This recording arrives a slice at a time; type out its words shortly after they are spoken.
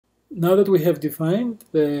Now that we have defined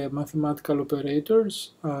the mathematical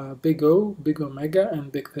operators big O, big omega,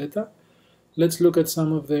 and big theta, let's look at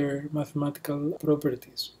some of their mathematical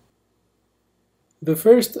properties. The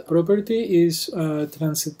first property is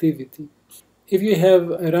transitivity. If you have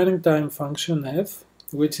a running time function f,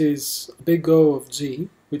 which is big O of g,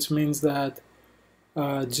 which means that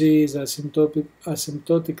g is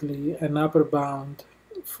asymptotically an upper bound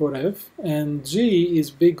for f, and g is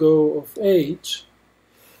big O of h,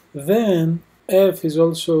 then f is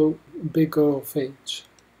also big O of h.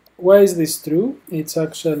 Why is this true? It's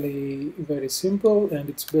actually very simple, and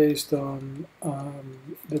it's based on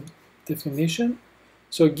the definition.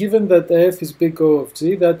 So given that f is big O of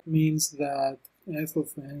g, that means that f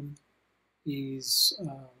of n is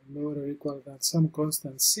lower or equal than some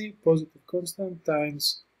constant c, positive constant,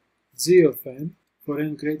 times g of n for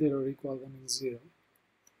n greater or equal than n0.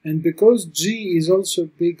 And because g is also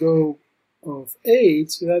big O of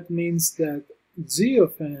h, that means that g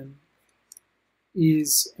of n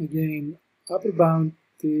is again upper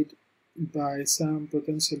bounded by some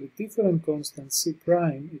potentially different constant c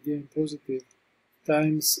prime, again positive,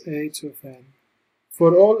 times h of n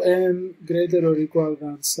for all n greater or equal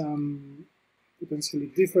than some potentially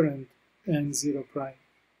different n0 prime.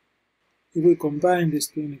 If we combine these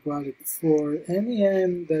two inequalities, for any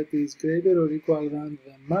n that is greater or equal than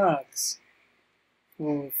the max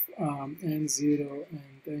of n0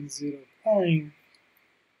 and n0 prime,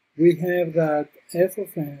 we have that f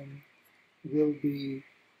of n will be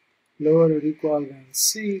lower or equal than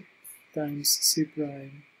c times c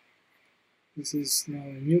prime. This is now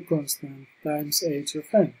a new constant times h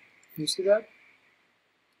of n. You see that?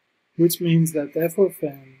 Which means that f of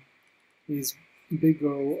n is big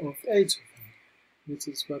O of h of n, which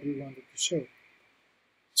is what we wanted to show.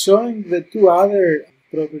 Showing the two other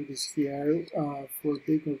properties here for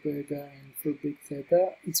big omega and for big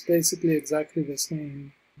theta, it's basically exactly the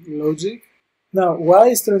same logic. Now, why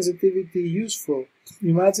is transitivity useful?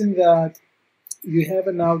 Imagine that you have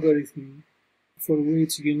an algorithm for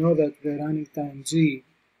which you know that the running time g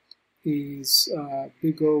is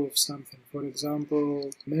big O of something. For example,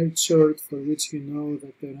 merge sort, for which you know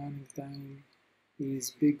that the running time is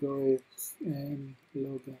big O n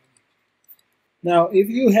log n. Now, if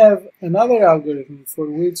you have another algorithm for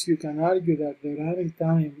which you can argue that the running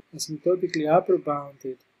time is asymptotically upper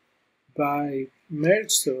bounded by merge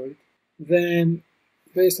sort, then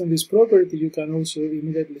based on this property, you can also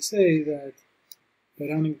immediately say that the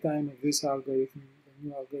running time of this algorithm, the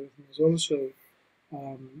new algorithm, is also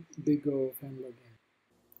big O of n log n.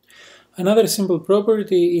 Another simple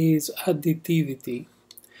property is additivity.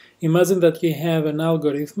 Imagine that you have an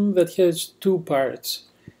algorithm that has two parts.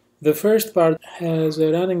 The first part has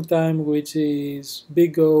a running time which is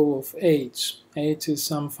big O of h. H is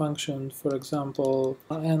some function, for example,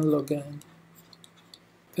 n log n.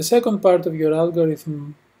 The second part of your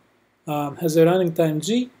algorithm has a running time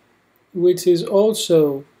g, which is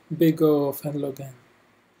also big O of n log n.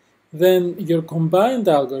 Then your combined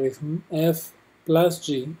algorithm, f plus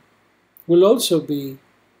g, will also be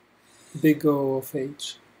big O of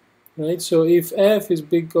h. Right? So if f is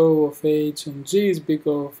big O of h and g is big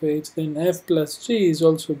O of h, then f plus g is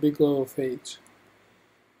also big O of h.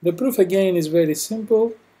 The proof again is very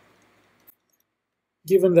simple.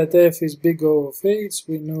 Given that f is big O of h,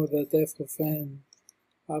 we know that f of n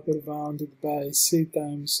upper bounded by c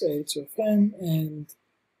times h of n, and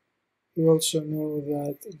we also know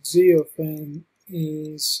that g of n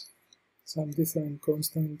is some different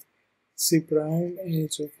constant c prime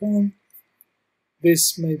h of n.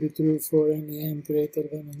 This may be true for any n greater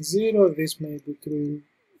than n0. This may be true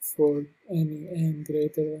for any n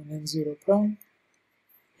greater than n0 prime.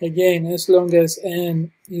 Again, as long as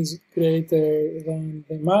n is greater than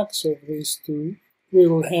the max of these two, we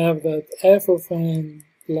will have that f of n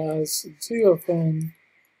plus g of n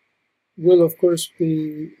will of course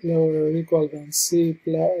be lower or equal than c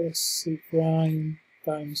plus c prime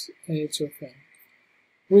times h of n,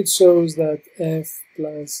 which shows that f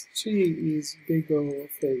plus g is big O of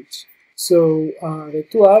h. So the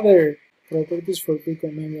two other properties for big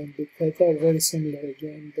omega and big theta are very similar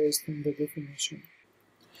again based on the definition.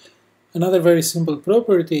 Another very simple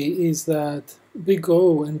property is that big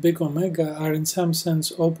O and big omega are in some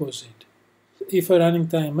sense opposite. If a running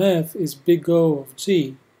time f is big O of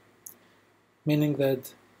g, meaning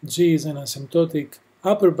that g is an asymptotic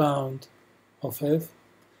upper bound of f,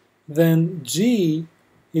 then g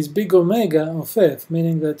is big omega of f,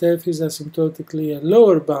 meaning that f is asymptotically a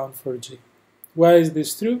lower bound for g. Why is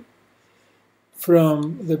this true?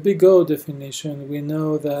 From the big O definition, we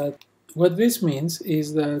know that what this means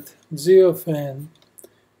is that g of n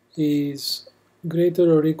is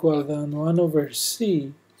greater or equal than 1 over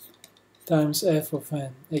c times f of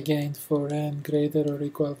n, again for n greater or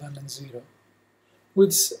equal than 0,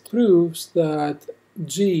 which proves that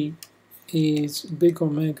g is big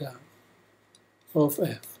omega of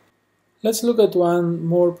f. Let's look at one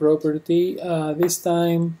more property. This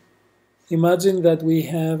time, imagine that we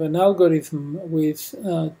have an algorithm with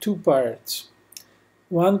two parts.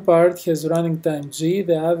 One part has running time g,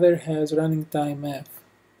 the other has running time f.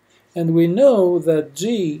 And we know that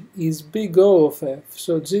g is big O of f,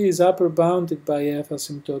 so g is upper bounded by f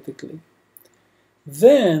asymptotically.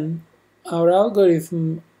 Then, our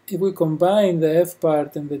algorithm, if we combine the f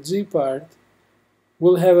part and the g part,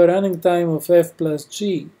 will have a running time of f plus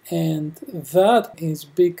g, and that is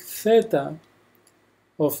big theta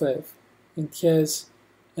of f. It has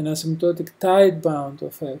an asymptotic tight bound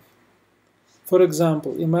of f. For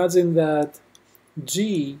example, imagine that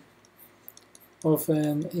g of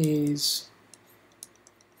n is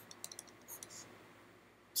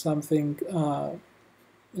something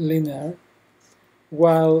linear,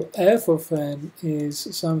 while f of n is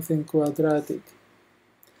something quadratic.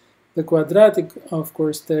 The quadratic, of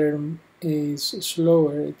course, term is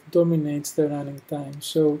slower, it dominates the running time.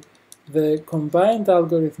 So the combined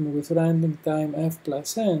algorithm with running time f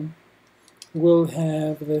plus n will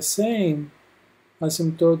have the same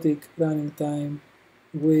asymptotic running time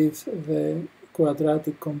with the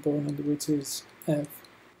quadratic component, which is f.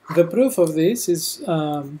 The proof of this is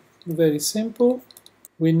very simple.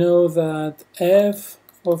 We know that f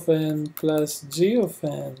of n plus g of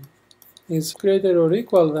n is greater or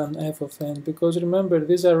equal than f of n, because remember,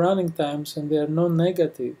 these are running times and they are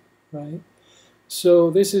non-negative, right? So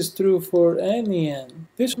this is true for any n.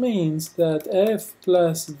 This means that f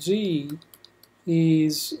plus g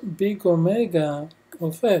is big omega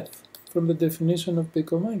of f from the definition of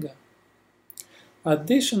big omega.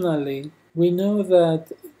 Additionally, we know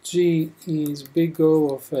that g is big O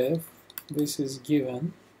of f, this is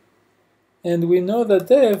given, and we know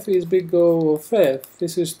that f is big O of f.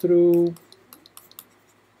 This is true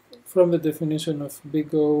from the definition of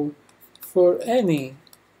big O for any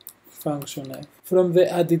function f. From the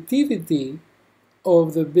additivity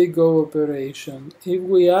of the big O operation, if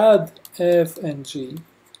we add f and g,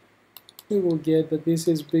 we will get that this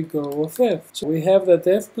is big O of f. So we have that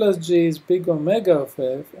f plus g is big omega of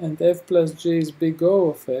f, and f plus g is big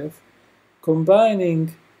O of f.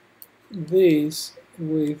 Combining this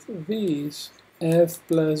with this, f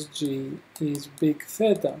plus g is big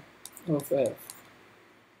theta of f.